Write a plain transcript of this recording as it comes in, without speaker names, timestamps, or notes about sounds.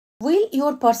Will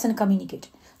your person communicate?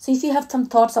 So if you have some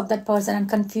thoughts of that person and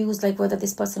confused like whether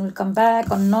this person will come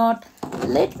back or not,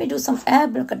 let me do some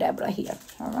abracadabra here,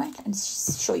 all right, and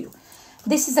show you.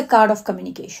 This is a card of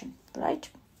communication, right?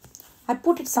 I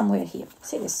put it somewhere here.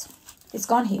 See this? It's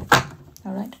gone here,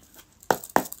 all right?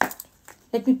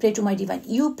 Let me pray to my divine.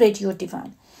 You pray to your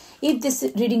divine. If this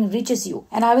reading reaches you,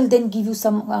 and I will then give you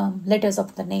some letters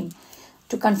of the name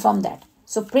to confirm that.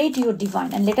 So pray to your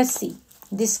divine and let us see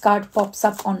this card pops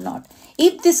up or not.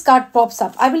 If this card pops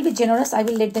up, I will be generous. I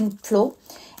will let them flow.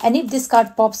 And if this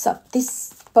card pops up,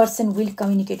 this person will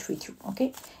communicate with you.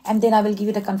 Okay. And then I will give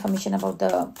you the confirmation about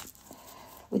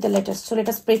with the letters. So let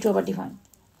us pray to our divine.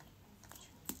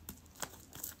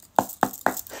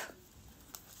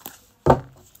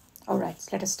 All right.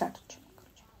 Let us start.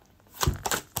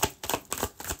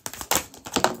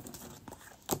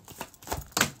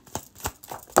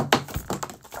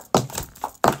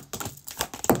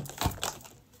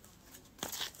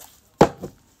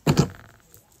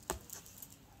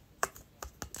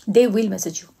 They will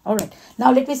message you. All right.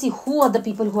 Now let me see who are the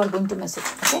people who are going to message.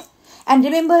 Okay. And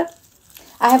remember,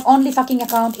 I have only fucking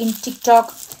account in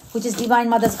TikTok, which is Divine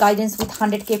Mother's Guidance with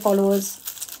 100k followers.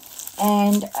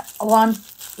 And one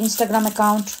Instagram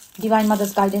account, Divine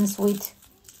Mother's Guidance with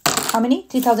how many?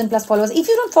 3,000 plus followers. If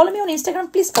you don't follow me on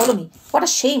Instagram, please follow me. What a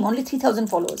shame. Only 3,000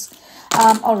 followers.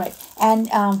 All right. And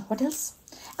what else?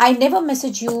 I never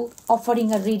message you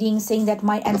offering a reading saying that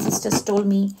my ancestors told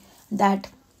me that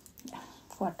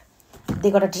what they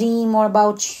got a dream or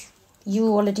about you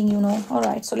or letting you know. All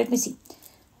right, so let me see.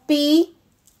 P,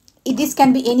 this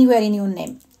can be anywhere in your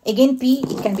name. Again, P,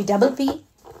 it can be double P.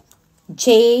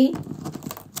 J,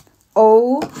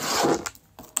 O,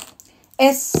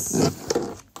 S,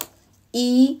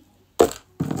 E,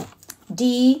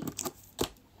 D,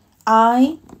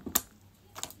 I,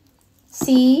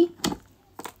 C,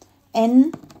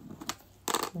 N,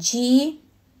 G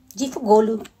for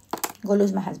Golu. Golu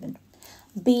is my husband.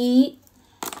 B,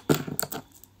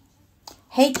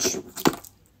 H,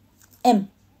 M.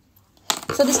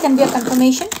 So this can be a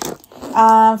confirmation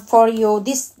for you.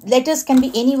 These letters can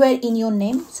be anywhere in your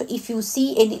name. So if you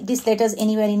see these letters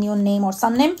anywhere in your name or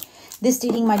some name, this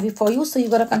reading might be for you. So you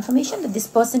got a confirmation that this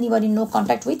person you are in no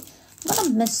contact with, I'm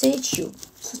gonna message you.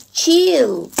 So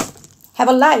chill. Have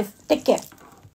a life. Take care.